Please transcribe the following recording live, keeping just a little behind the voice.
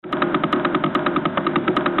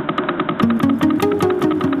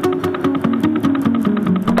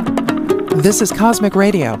This is Cosmic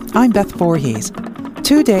Radio. I'm Beth Voorhees.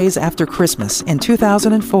 2 days after Christmas in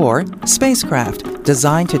 2004, spacecraft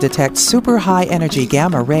designed to detect super high-energy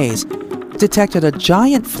gamma rays detected a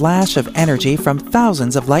giant flash of energy from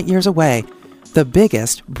thousands of light years away, the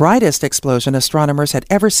biggest, brightest explosion astronomers had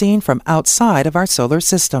ever seen from outside of our solar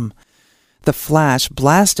system. The flash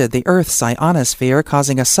blasted the Earth's ionosphere,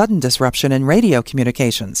 causing a sudden disruption in radio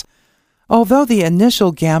communications. Although the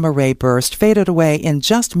initial gamma ray burst faded away in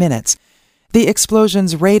just minutes, the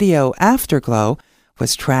explosion's radio afterglow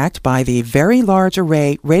was tracked by the Very Large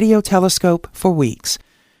Array Radio Telescope for weeks.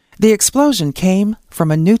 The explosion came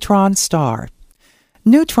from a neutron star.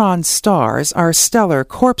 Neutron stars are stellar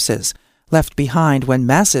corpses left behind when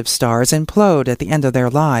massive stars implode at the end of their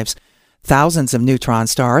lives. Thousands of neutron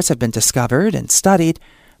stars have been discovered and studied,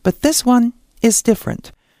 but this one is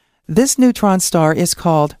different. This neutron star is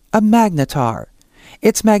called a magnetar.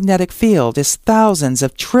 Its magnetic field is thousands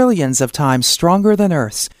of trillions of times stronger than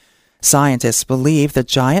Earth's. Scientists believe the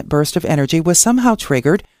giant burst of energy was somehow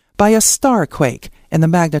triggered by a starquake in the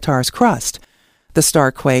magnetar's crust. The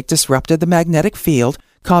starquake disrupted the magnetic field,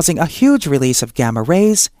 causing a huge release of gamma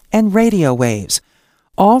rays and radio waves.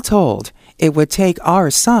 All told, it would take our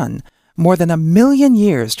sun more than 1 million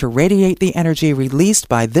years to radiate the energy released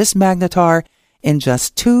by this magnetar in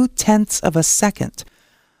just 0.2 of a second.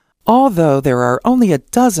 Although there are only a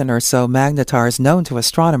dozen or so magnetars known to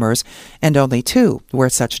astronomers, and only 2 where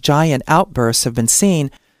such giant outbursts have been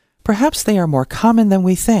seen, perhaps they are more common than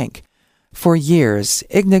we think. For years,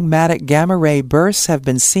 enigmatic gamma-ray bursts have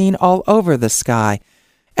been seen all over the sky,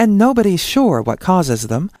 and nobody's sure what causes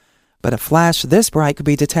them. But a flash this bright could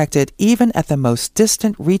be detected even at the most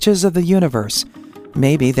distant reaches of the universe.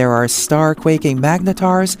 Maybe there are star-quaking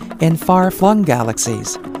magnetars in far-flung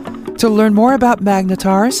galaxies. To learn more about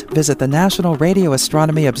magnetars, visit the National Radio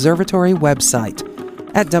Astronomy Observatory website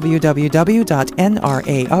at www.nrao.edu.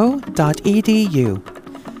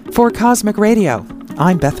 For Cosmic Radio,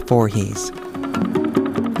 I'm Beth Voorhees.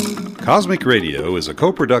 Cosmic Radio is a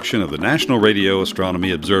co-production of the National Radio Astronomy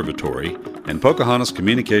Observatory and Pocahontas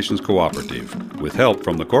Communications Cooperative, with help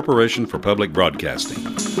from the Corporation for Public Broadcasting.